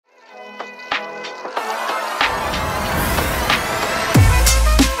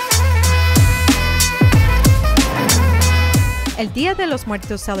El Día de los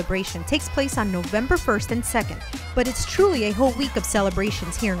Muertos celebration takes place on November 1st and 2nd, but it's truly a whole week of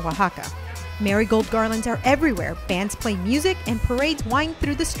celebrations here in Oaxaca. Marigold garlands are everywhere, bands play music, and parades wind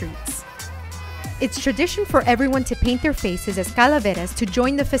through the streets. It's tradition for everyone to paint their faces as calaveras to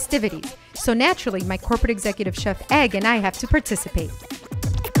join the festivities, so naturally my corporate executive Chef Egg and I have to participate.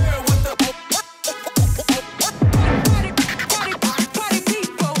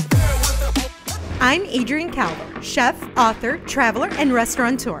 I'm Adrianne Calvo, chef, author, traveler, and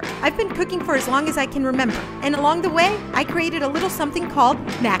restaurateur. I've been cooking for as long as I can remember, and along the way, I created a little something called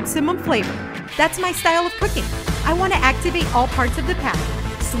maximum flavor. That's my style of cooking. I want to activate all parts of the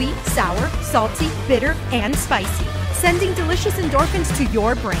palate: sweet, sour, salty, bitter, and spicy, sending delicious endorphins to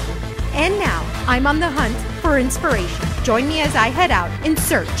your brain. And now, I'm on the hunt for inspiration. Join me as I head out in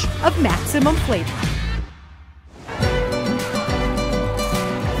search of maximum flavor.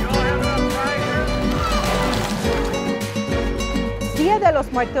 Dia de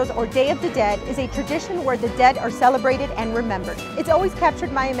los Muertos, or Day of the Dead, is a tradition where the dead are celebrated and remembered. It's always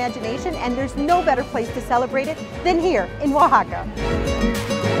captured my imagination, and there's no better place to celebrate it than here in Oaxaca.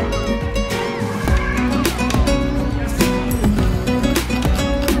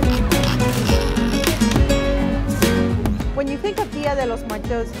 When you think of Dia de los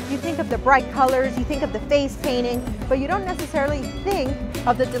Muertos, you think of the bright colors, you think of the face painting, but you don't necessarily think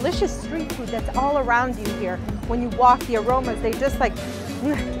of the delicious street food that's all around you here. When you walk, the aromas, they just like,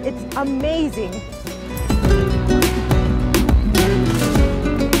 it's amazing.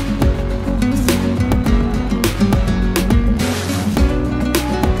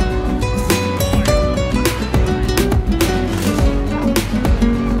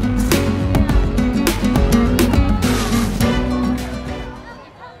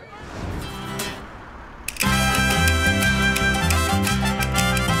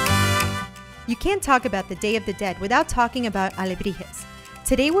 You can't talk about the Day of the Dead without talking about alebrijes.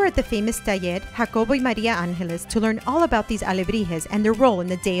 Today we're at the famous taller Jacobo y María Ángeles to learn all about these alebrijes and their role in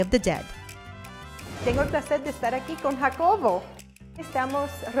the Day of the Dead. Tengo el placer de estar aquí con Jacobo. Estamos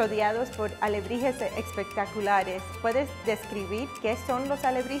rodeados por alebrijes espectaculares. ¿Puedes describir qué son los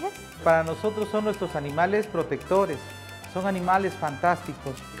alebrijes? Para nosotros son nuestros animales protectores, son animales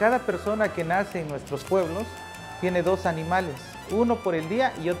fantásticos. Cada persona que nace en nuestros pueblos tiene dos animales, uno por el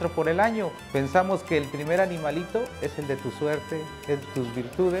día y otro por el año. Pensamos que el primer animalito es el de tu suerte, es de tus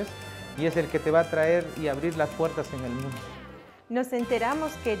virtudes y es el que te va a traer y abrir las puertas en el mundo. Nos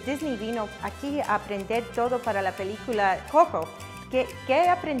enteramos que Disney vino aquí a aprender todo para la película Coco. ¿Qué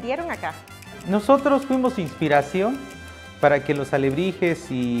aprendieron acá? Nosotros fuimos inspiración para que los alebrijes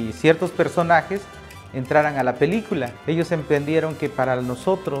y ciertos personajes entraran a la película. Ellos entendieron que para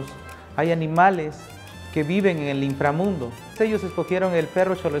nosotros hay animales que viven en el inframundo. Ellos escogieron el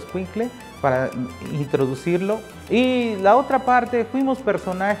perro xoloescuincle para introducirlo. Y la otra parte, fuimos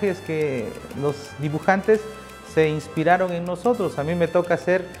personajes que los dibujantes se inspiraron en nosotros. A mí me toca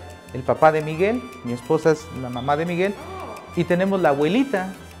ser el papá de Miguel, mi esposa es la mamá de Miguel, y tenemos la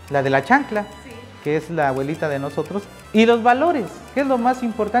abuelita, la de la chancla, que es la abuelita de nosotros. Y los valores, que es lo más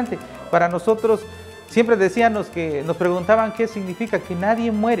importante. Para nosotros, siempre decíamos que nos preguntaban qué significa que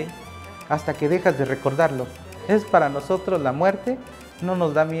nadie muere hasta que dejas de recordarlo. Es para nosotros la muerte, no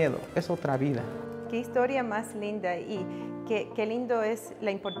nos da miedo, es otra vida. Qué historia más linda y qué lindo es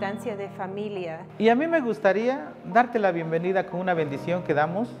la importancia de familia. Y a mí me gustaría darte la bienvenida con una bendición que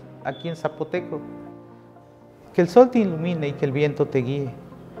damos aquí en zapoteco. Que el sol te ilumine y que el viento te guíe,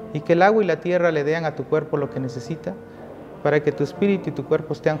 y que el agua y la tierra le den a tu cuerpo lo que necesita, para que tu espíritu y tu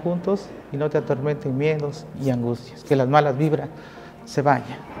cuerpo estén juntos y no te atormenten miedos y angustias. Que las malas vibras se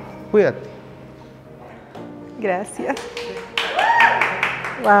vayan. Cuídate. Gracias.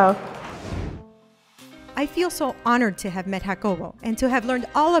 Wow. I feel so honored to have met Jacobo and to have learned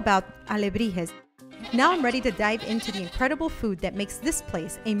all about alebrijes. Now I'm ready to dive into the incredible food that makes this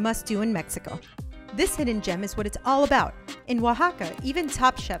place a must-do in Mexico. This hidden gem is what it's all about. In Oaxaca, even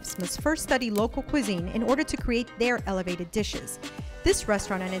top chefs must first study local cuisine in order to create their elevated dishes. This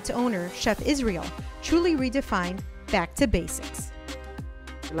restaurant and its owner, Chef Adrianne, truly redefined back to basics.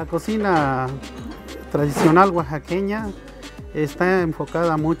 La cocina tradicional oaxaqueña está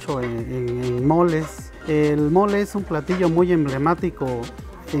enfocada mucho en moles. El mole es un platillo muy emblemático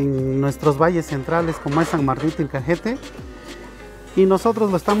en nuestros valles centrales como es San Martín y Cajete, y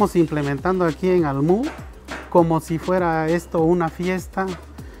nosotros lo estamos implementando aquí en Almú como si fuera esto una fiesta,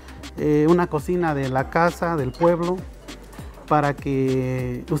 una cocina de la casa, del pueblo, para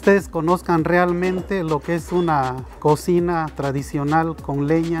que ustedes conozcan realmente lo que es una cocina tradicional con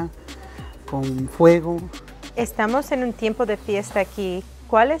leña, con fuego. Estamos en un tiempo de fiesta aquí.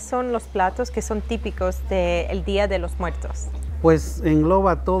 ¿Cuáles son los platos que son típicos del Día de los Muertos? pues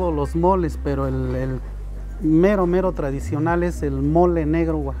engloba todos los moles, pero el mero tradicional es el mole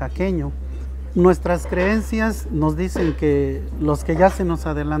negro oaxaqueño. Nuestras creencias nos dicen que los que ya se nos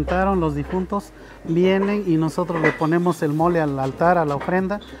adelantaron, los difuntos, vienen y nosotros le ponemos el mole al altar, a la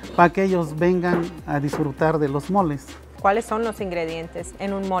ofrenda, para que ellos vengan a disfrutar de los moles. ¿Cuáles son los ingredientes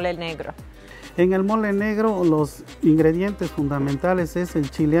en un mole negro? En el mole negro los ingredientes fundamentales es el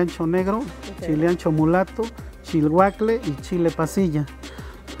chile ancho negro, chile ancho mulato, chilhuacle y chile pasilla.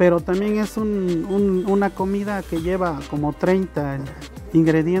 Pero también es una comida que lleva como 30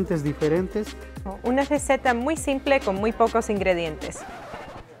 ingredientes diferentes. Una receta muy simple con muy pocos ingredientes.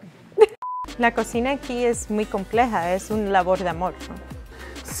 La cocina aquí es muy compleja, es una labor de amor, ¿no?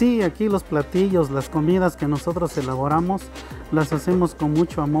 Sí, aquí los platillos, las comidas que nosotros elaboramos, las hacemos con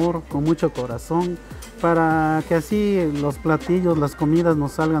mucho amor, con mucho corazón, para que así los platillos, las comidas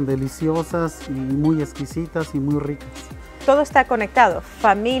nos salgan deliciosas y muy exquisitas y muy ricas. Todo está conectado,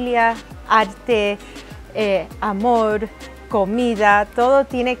 familia, arte, amor, comida, todo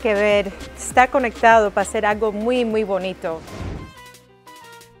tiene que ver, está conectado para hacer algo muy bonito.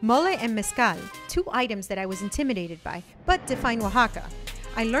 Mole and mezcal, two items that I was intimidated by, but define Oaxaca.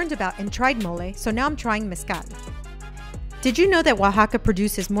 I learned about and tried mole, so now I'm trying mezcal. Did you know that Oaxaca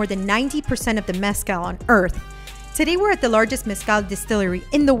produces more than 90% of the mezcal on Earth? Today we're at the largest mezcal distillery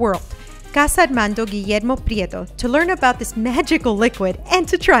in the world, Casa Armando Guillermo Prieto, to learn about this magical liquid and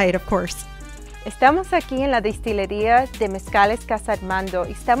to try it, of course. Estamos aquí en la destilería de mezcales Casa Armando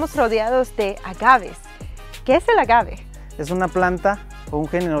y estamos rodeados de agaves. ¿Qué es el agave? Es una planta, o un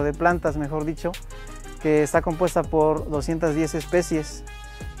género de plantas, mejor dicho, que está compuesta por 210 especies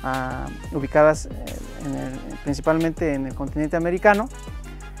ubicadas principalmente en el continente americano,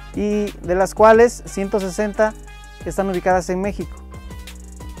 y de las cuales 160 están ubicadas en México.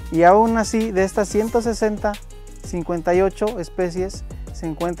 Y aún así, de estas 160, 58 especies se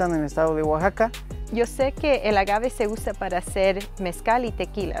encuentran en el estado de Oaxaca. Yo sé que el agave se usa para hacer mezcal y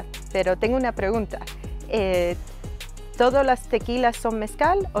tequila, pero tengo una pregunta. ¿Todas las tequilas son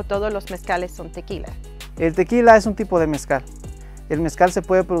mezcal o todos los mezcales son tequila? El tequila es un tipo de mezcal. El mezcal se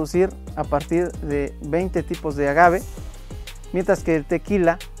puede producir a partir de 20 tipos de agave, mientras que el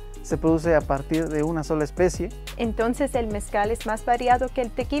tequila se produce a partir de una sola especie. ¿Entonces el mezcal es más variado que el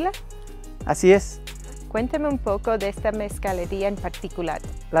tequila? Así es. Cuéntame un poco de esta mezcalería en particular.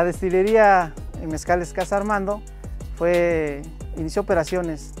 La destilería en Mezcales Casa Armando inició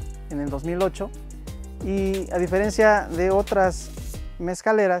operaciones en el 2008, y a diferencia de otras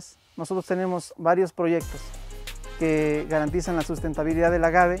mezcaleras, nosotros tenemos varios proyectos que garantizan la sustentabilidad del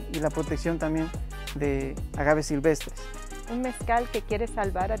agave y la protección también de agaves silvestres. Un mezcal que quiere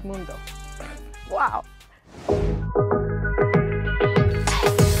salvar al mundo. ¡Wow!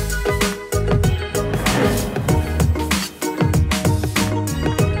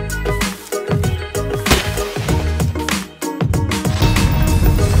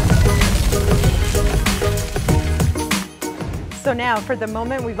 So now for the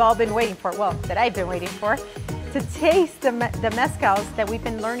moment we've all been waiting for, well, that I've been waiting for, to taste the mezcals that we've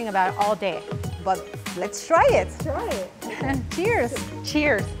been learning about all day. But let's try it. Try it. Cheers.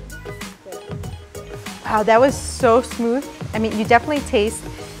 Cheers. Wow, that was so smooth. I mean, you definitely taste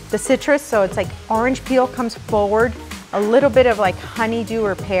the citrus, so it's like orange peel comes forward, a little bit of like honeydew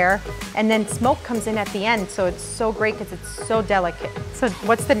or pear, and then smoke comes in at the end, so it's so great because it's so delicate. So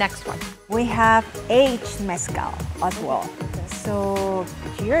what's the next one? We have aged mezcal as well. So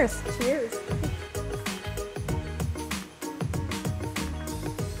cheers. Cheers.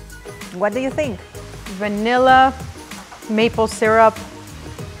 What do you think? Vanilla, maple syrup,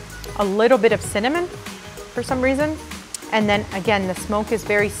 a little bit of cinnamon for some reason. And then again, the smoke is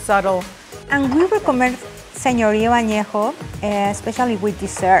very subtle. And we recommend Señorío Añejo, especially with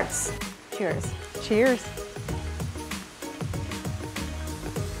desserts. Cheers. Cheers.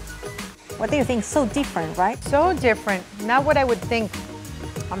 What do you think? So different, right? So different. Not what I would think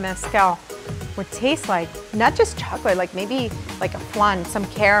a mezcal would taste like. Not just chocolate, like maybe like a flan, some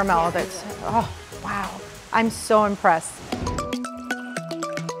caramel that's, oh, wow. I'm so impressed.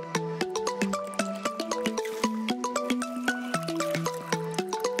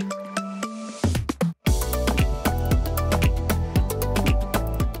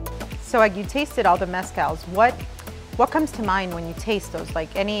 So like you tasted all the mezcals. What comes to mind when you taste those? Like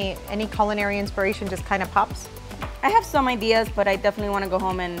any culinary inspiration just kind of pops? I have some ideas, but I definitely want to go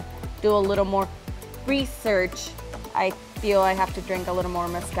home and do a little more research. I feel I have to drink a little more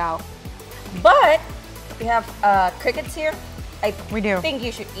mezcal. But we have crickets here. We do. I think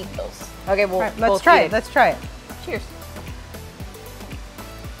you should eat those. Okay, well, right, let's try it. Let's try it. Cheers.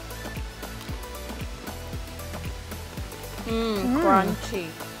 Crunchy.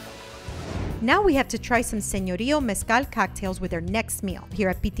 Now we have to try some Señorío Mezcal cocktails with our next meal here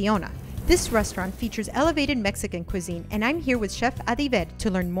at Pitiona. This restaurant features elevated Mexican cuisine, and I'm here with Chef Adrianne to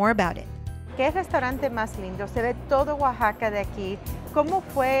learn more about it. ¿Qué restaurante más lindo? Se ve todo Oaxaca de aquí. ¿Cómo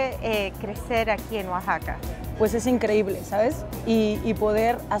fue crecer aquí en Oaxaca? Pues es increíble, ¿sabes? Y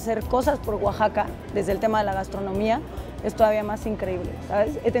poder hacer cosas por Oaxaca desde el tema de la gastronomía es todavía más increíble,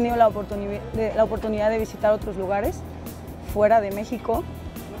 ¿sabes? He tenido la oportunidad de visitar otros lugares fuera de México,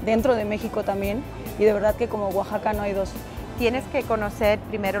 dentro de México también, y de verdad que como Oaxaca no hay dos. ¿Tienes que conocer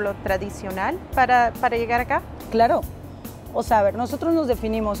primero lo tradicional para llegar acá? Claro. O sea, a ver, nosotros nos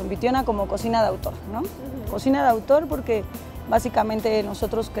definimos en Pitiona como cocina de autor, ¿no? Cocina de autor porque básicamente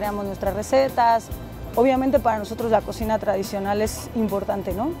nosotros creamos nuestras recetas. Obviamente para nosotros la cocina tradicional es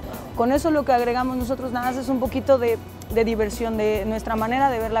importante, ¿no? Con eso lo que agregamos nosotros nada más es un poquito de diversión, de nuestra manera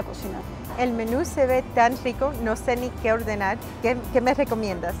de ver la cocina. El menú se ve tan rico, no sé ni qué ordenar. ¿Qué me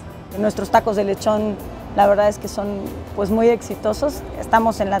recomiendas? Nuestros tacos de lechón, la verdad es que son pues muy exitosos.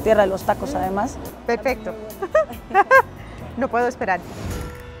 Estamos en la tierra de los tacos además. Perfecto. No puedo esperar.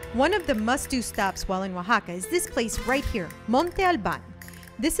 One of the must-do stops while in Oaxaca is this place right here, Monte Albán.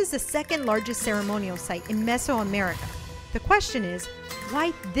 This is the second largest ceremonial site in Mesoamerica. The question is,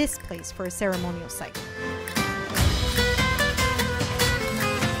 why this place for a ceremonial site?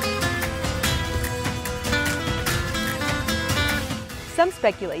 Some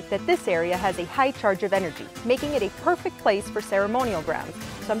speculate that this area has a high charge of energy, making it a perfect place for ceremonial grounds.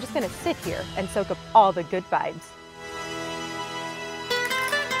 So I'm just going to sit here and soak up all the good vibes.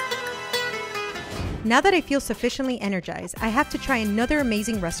 Now that I feel sufficiently energized, I have to try another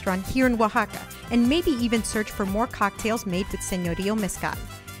amazing restaurant here in Oaxaca and maybe even search for more cocktails made with Señorío Mezcal.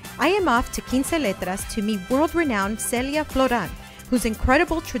 I am off to Quince Letras to meet world-renowned Celia Floran, whose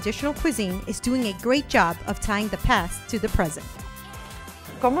incredible traditional cuisine is doing a great job of tying the past to the present.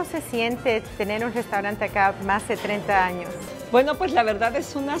 ¿Cómo se siente tener un restaurante acá más de 30 años? Bueno, pues la verdad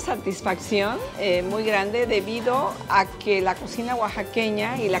es una satisfacción muy grande debido a que la cocina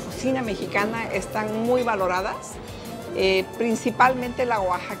oaxaqueña y la cocina mexicana están muy valoradas, principalmente la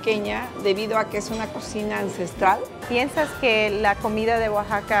oaxaqueña debido a que es una cocina ancestral. ¿Piensas que la comida de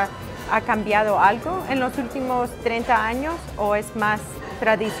Oaxaca ha cambiado algo en los últimos 30 años o es más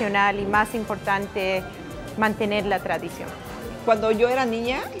tradicional y más importante mantener la tradición? Cuando yo era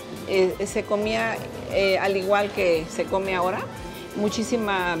niña se comía al igual que se come ahora,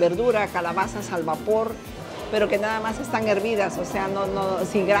 muchísima verdura, calabazas al vapor, pero que nada más están hervidas, o sea,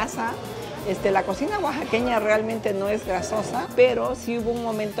 sin grasa. La cocina oaxaqueña realmente no es grasosa, pero sí hubo un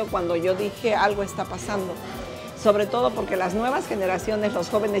momento cuando yo dije algo está pasando. Sobre todo porque las nuevas generaciones, los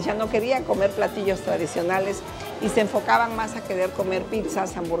jóvenes ya no querían comer platillos tradicionales y se enfocaban más a querer comer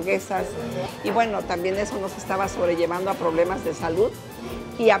pizzas, hamburguesas. Y bueno, también eso nos estaba sobrellevando a problemas de salud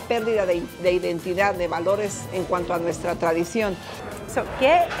y a pérdida de identidad, de valores en cuanto a nuestra tradición.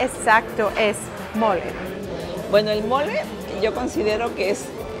 ¿Qué exacto es mole? Bueno, el mole yo considero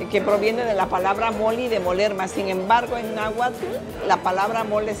que proviene de la palabra moli, de moler, más sin embargo en náhuatl la palabra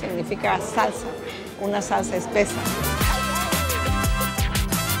mole significa salsa, una salsa espesa.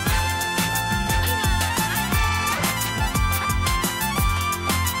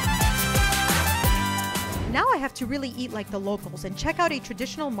 Now I have to really eat like the locals and check out a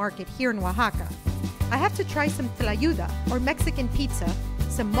traditional market here in Oaxaca. I have to try some tlayuda, or Mexican pizza,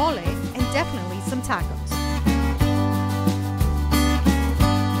 some mole, and definitely some tacos.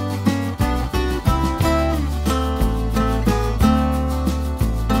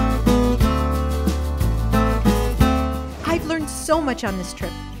 So much on this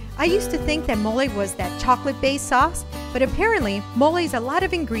trip. I used to think that mole was that chocolate-based sauce, but apparently mole is a lot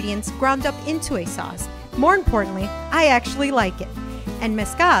of ingredients ground up into a sauce. More importantly, I actually like it. And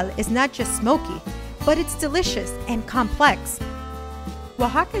mezcal is not just smoky, but it's delicious and complex.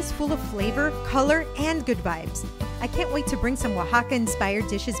 Oaxaca is full of flavor, color, and good vibes. I can't wait to bring some Oaxaca-inspired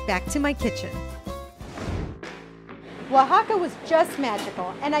dishes back to my kitchen. Oaxaca was just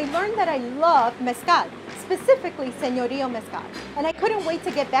magical, and I learned that I love mezcal, specifically Señorío Mezcal. And I couldn't wait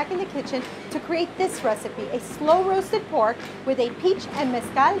to get back in the kitchen to create this recipe, a slow-roasted pork with a peach and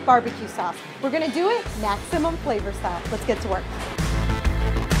mezcal barbecue sauce. We're gonna do it maximum flavor style. Let's get to work.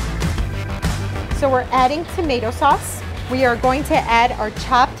 So we're adding tomato sauce. We are going to add our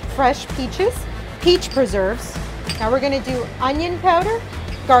chopped fresh peaches, peach preserves. Now we're gonna do onion powder,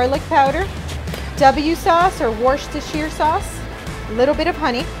 garlic powder, W sauce or Worcestershire sauce, a little bit of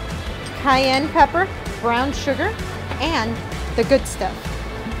honey, cayenne pepper, brown sugar, and the good stuff,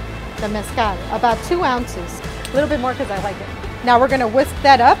 the mezcal, about 2 ounces, a little bit more because I like it. Now we're gonna whisk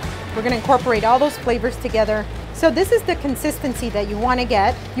that up. We're gonna incorporate all those flavors together, So this is the consistency that you want to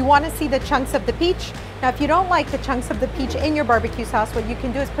get. You want to see the chunks of the peach. Now, if you don't like the chunks of the peach in your barbecue sauce, what you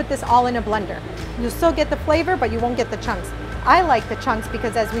can do is put this all in a blender. You'll still get the flavor, but you won't get the chunks. I like the chunks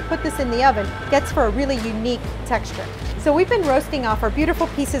because as we put this in the oven, it gets for a really unique texture. So we've been roasting off our beautiful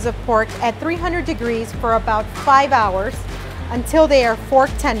pieces of pork at 300 degrees for about 5 hours until they are fork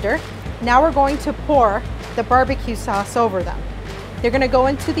tender. Now we're going to pour the barbecue sauce over them. They're going to go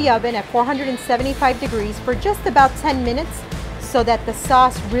into the oven at 475 degrees for just about 10 minutes so that the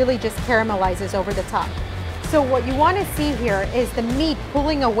sauce really just caramelizes over the top. So what you want to see here is the meat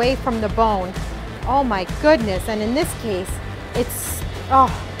pulling away from the bone. Oh my goodness, and in this case, it's,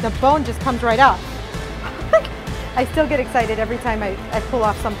 oh, the bone just comes right off. I still get excited every time I pull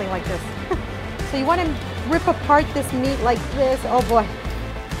off something like this. So you want to rip apart this meat like this, oh boy.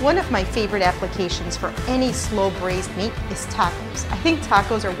 One of my favorite applications for any slow braised meat is tacos. I think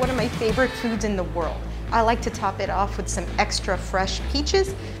tacos are one of my favorite foods in the world. I like to top it off with some extra fresh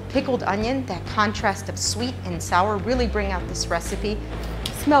peaches, pickled onion. That contrast of sweet and sour really bring out this recipe.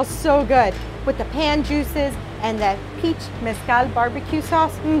 It smells so good with the pan juices and that peach mezcal barbecue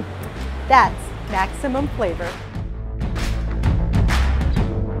sauce. That's maximum flavor.